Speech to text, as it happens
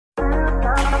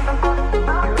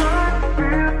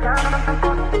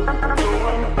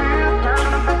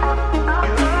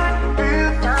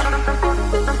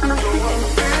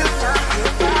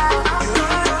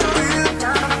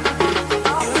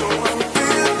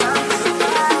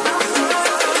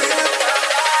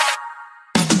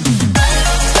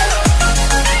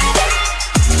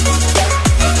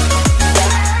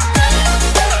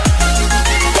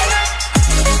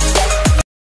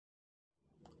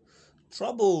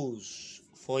goes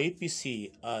for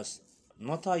APC as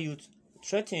Northern Youth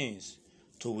threatens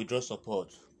to withdraw support.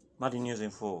 Now the news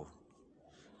info.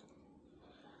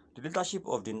 The leadership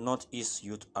of the Northeast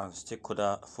Youth and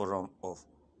Stakeholder Forum of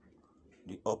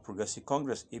the All Progressive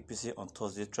Congress APC on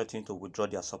Thursday threatened to withdraw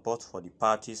their support for the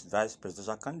party's vice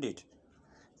presidential candidate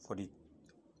for the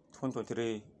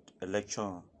 2023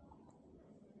 election,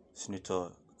 Senator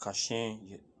Kashim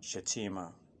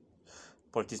Shettima.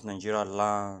 Politics Nigeria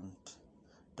learned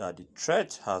that the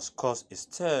threat has caused a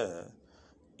stir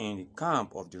in the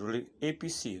camp of the ruling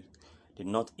APC. The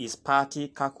Northeast Party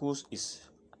caucus is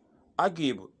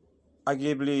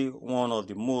arguably one of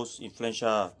the most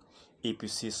influential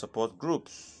APC support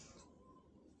groups.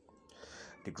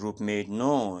 The group made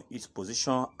known its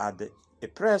position at a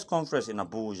press conference in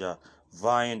Abuja,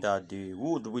 vowing that they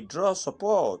would withdraw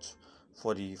support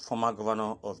for the former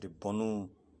governor of the Borno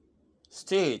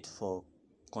state for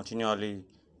continually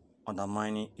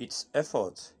undermining its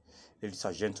efforts. Ladies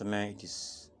and gentlemen, it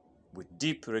is with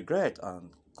deep regret and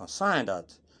concern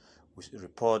that we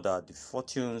report that the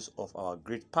fortunes of our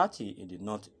great party in the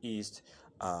Northeast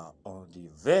are on the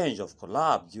verge of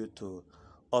collapse due to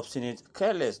obstinate,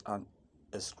 careless, and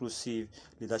exclusive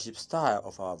leadership style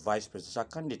of our vice presidential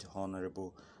candidate,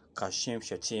 Honorable Kashim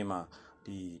Shettima.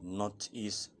 The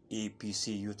Northeast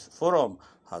APC Youth Forum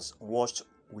has watched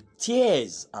with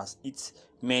tears as its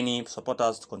many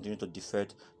supporters continue to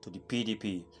defect to the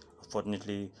PDP.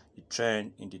 Unfortunately, the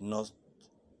trend in the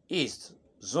Northeast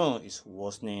zone is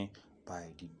worsening by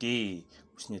the day,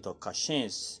 with Senator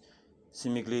Kashim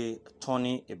seemingly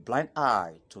turning a blind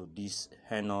eye to this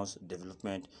heinous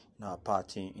development in our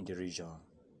party in the region.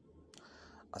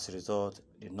 As a result,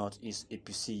 the Northeast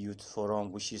APC Youth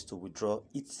Forum wishes to withdraw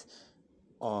its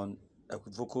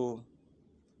unequivocal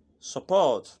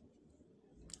support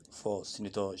for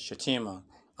Senator Shettima,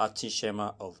 acting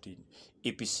chairman of the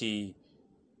APC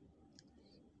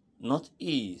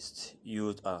Northeast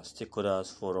Youth and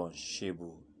Stakeholders Forum,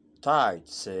 Shebu Tide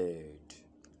said.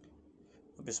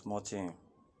 No be small thing.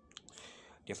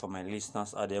 Therefore, my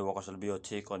listeners out there, what shall be your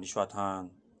take on the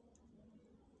shorthand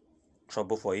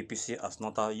trouble for APC as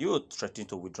Northern Youth threatening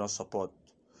to withdraw support?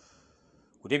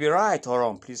 Would they be right or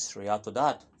wrong? Please react to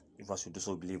that. If as you do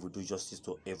so believe, we do justice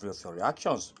to every of your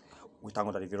reactions. We thank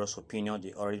God that the various opinions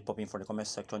they already pop in from the comment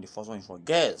section. The first one is for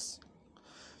guests.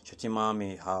 Shettima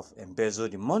may have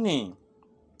embezzled the money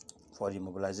for the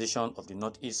mobilization of the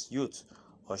Northeast Youth,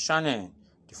 or Shannon,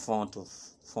 the fund to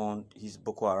fund his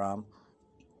Boko Haram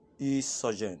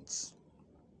insurgents.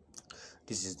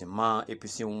 This is the man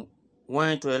APC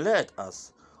went to elect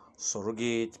as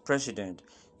surrogate president.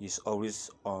 He is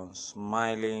always on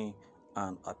smiling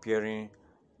and appearing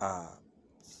at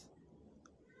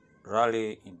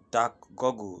rally in dark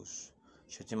goggles.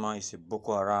 Shettima is a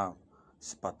Boko Haram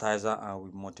sympathizer and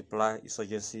will multiply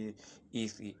insurgency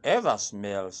if he ever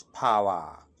smells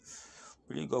power.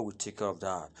 Really, God will take care of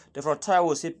that. Therefore, Taiwo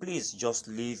will say, please just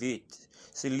leave it.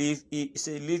 Say, leave it.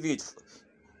 Say, leave it.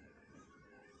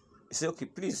 Say, okay,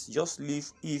 please just leave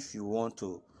if you want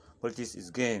to. Politics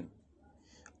is game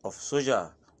of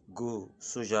soldier. Go,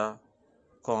 soldier,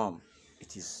 come.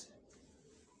 It is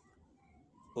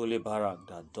only Barak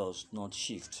that does not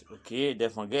shift. Okay,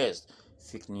 therefore, guess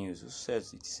fake news. Who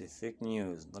says it is a fake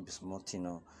news? Not be smart, you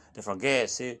know. Therefore,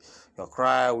 guess say your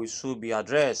cry will soon be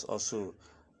addressed. Also,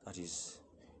 that is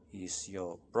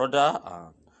your brother,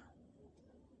 and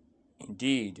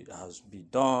indeed it has been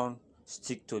done.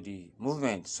 Stick to the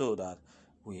movement so that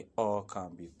we all can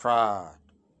be proud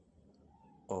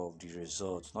of the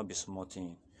results. Not be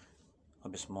smarting.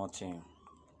 Not be smarting.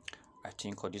 I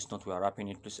think on this note we are wrapping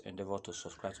it. Please endeavor to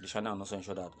subscribe to the channel and also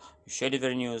ensure that you share the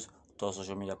very news to all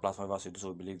social media platforms. As you do so,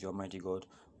 we believe the Almighty God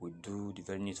will do the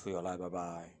very needful for your life. Bye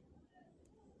bye.